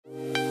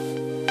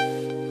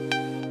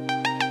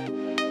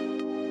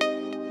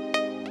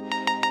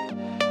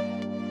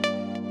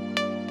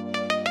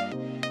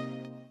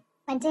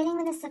dealing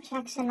with a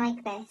subtraction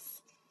like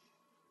this,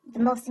 the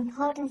most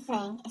important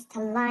thing is to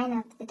line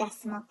up the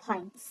decimal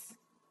points.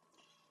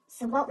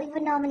 So what we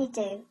would normally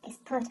do is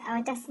put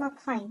our decimal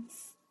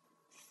points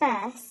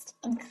first,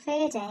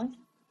 including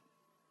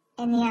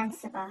in the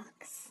answer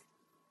box.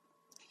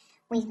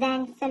 We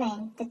then fill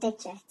in the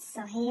digits.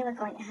 So here we're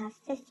going to have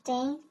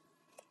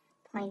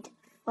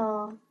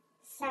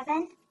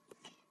 15.47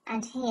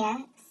 and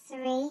here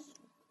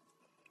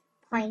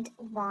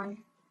 3.14.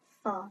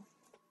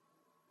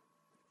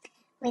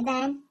 We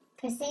then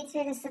proceed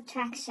through the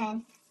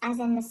subtraction as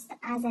in the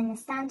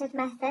standard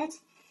method.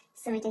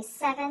 So we do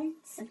 7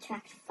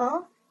 subtract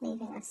 4,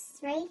 leaving us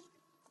 3.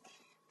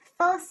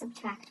 4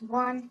 subtract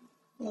 1,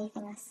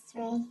 leaving us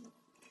 3.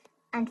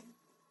 And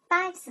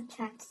 5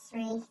 subtract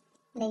 3,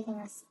 leaving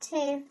us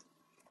 2.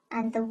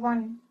 And the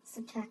 1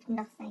 subtract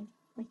nothing,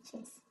 which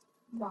is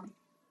 1.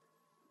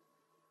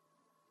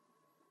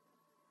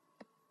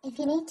 If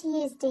you need to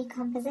use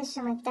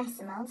decomposition with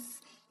decimals,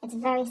 it's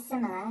very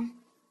similar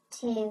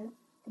to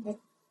the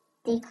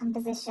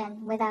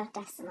decomposition without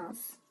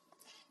decimals.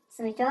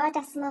 So we draw our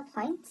decimal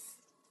points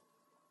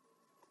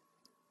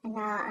in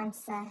our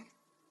answer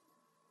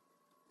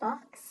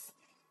box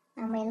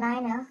and we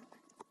line up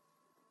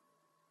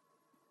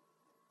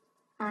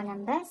our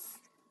numbers.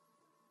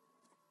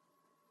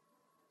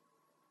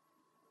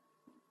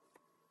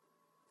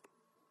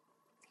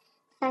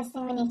 First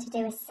thing we need to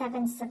do is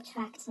 7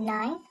 subtract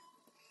 9.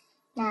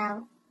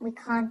 Now we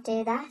can't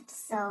do that,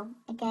 so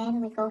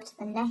again we go to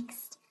the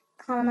next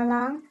column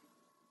along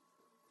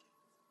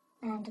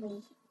and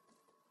we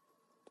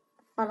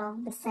follow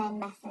the same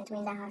method.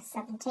 We now have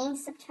 17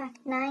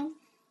 subtract 9,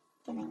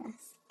 giving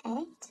us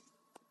 8.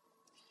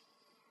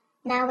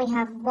 Now we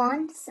have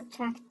 1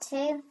 subtract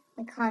 2.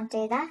 We can't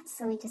do that,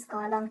 so we just go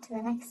along to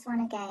the next one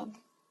again.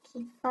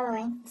 Keep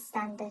following the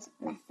standard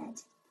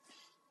method.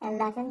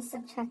 11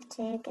 subtract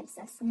 2 gives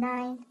us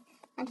 9,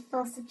 and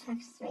 4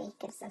 subtract 3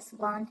 gives us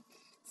 1.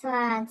 So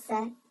our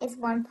answer is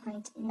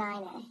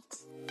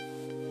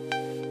 1.98.